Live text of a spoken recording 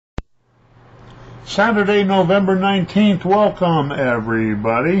Saturday, November 19th. Welcome,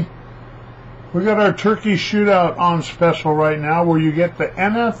 everybody. We got our turkey shootout on special right now, where you get the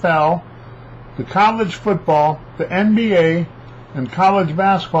NFL, the college football, the NBA, and college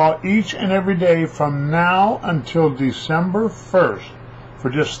basketball each and every day from now until December 1st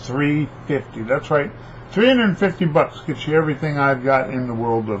for just $350. That's right, $350 gets you everything I've got in the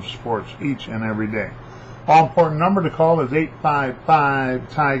world of sports each and every day. All important number to call is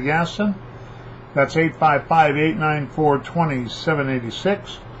 855-TY-GASSON. That's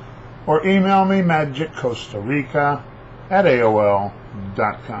 855-894-2786. Or email me,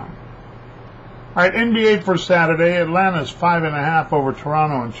 magiccostarica@aol.com. All right, NBA for Saturday. Atlanta's 5.5 over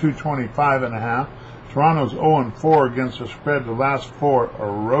Toronto and 225.5. Toronto's 0-4 against the spread the last 4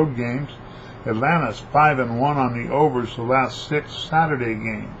 road games. Atlanta's 5-1 on the overs the last 6 Saturday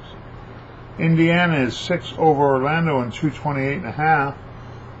games. Indiana is 6 over Orlando and 228.5.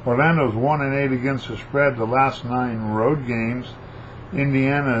 Orlando's 1-8 against the spread the last 9 road games.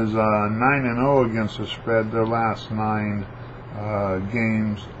 Indiana is 9-0 against the spread their last 9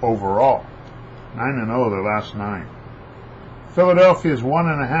 games overall. 9-0 their last 9. Philadelphia is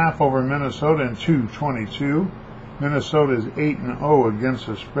 1.5 over Minnesota and 222. Minnesota is 8-0 against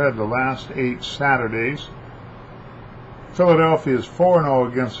the spread the last 8 Saturdays. Philadelphia is 4-0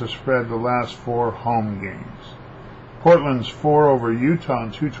 against the spread the last 4 home games. Portland's 4 over Utah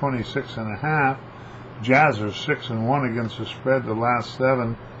and 226.5. Jazz are 6-1 against the spread the last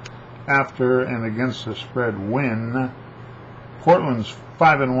 7 after and against the spread win. Portland's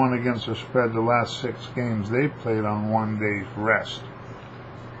 5-1 against the spread the last 6 games they've played on 1 day's rest.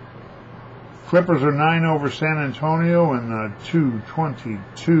 Clippers are 9 over San Antonio and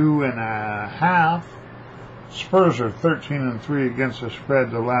 222.5. Spurs are 13-3 against the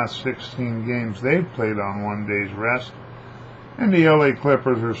spread the last 16 games they've played on 1 day's rest. And the LA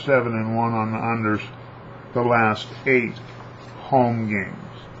Clippers are 7-1 on the unders the last 8 home games.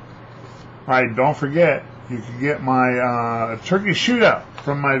 All right, don't forget, you can get my turkey shootout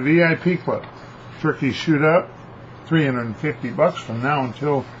from my VIP club. Turkey shootout, $350 from now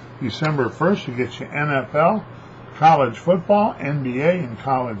until December 1st. You get your NFL, college football, NBA, and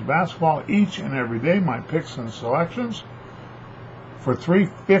college basketball each and every day. My picks and selections for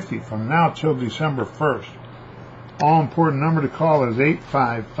 $350 from now till December 1st. All important number to call is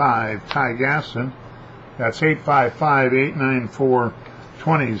 855-TY-GASSON. That's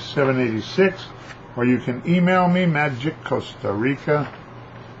 855-894-2786. Or you can email me,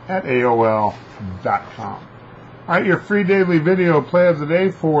 magiccostarica@aol.com. All right, your free daily video play of the day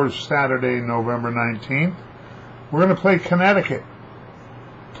for Saturday, November 19th. We're going to play Connecticut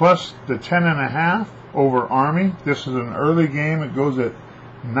plus the 10.5 over Army. This is an early game. It goes at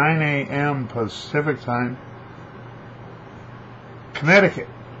 9 a.m. Pacific time. Connecticut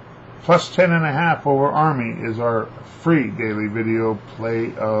plus 10.5 over Army is our free daily video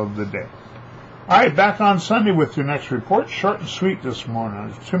play of the day. All right, back on Sunday with your next report. Short and sweet this morning.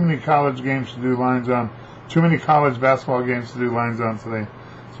 There's too many college games to do lines on. Too many college basketball games to do lines on today.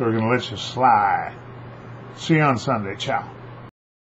 So we're going to let you slide. See you on Sunday. Ciao.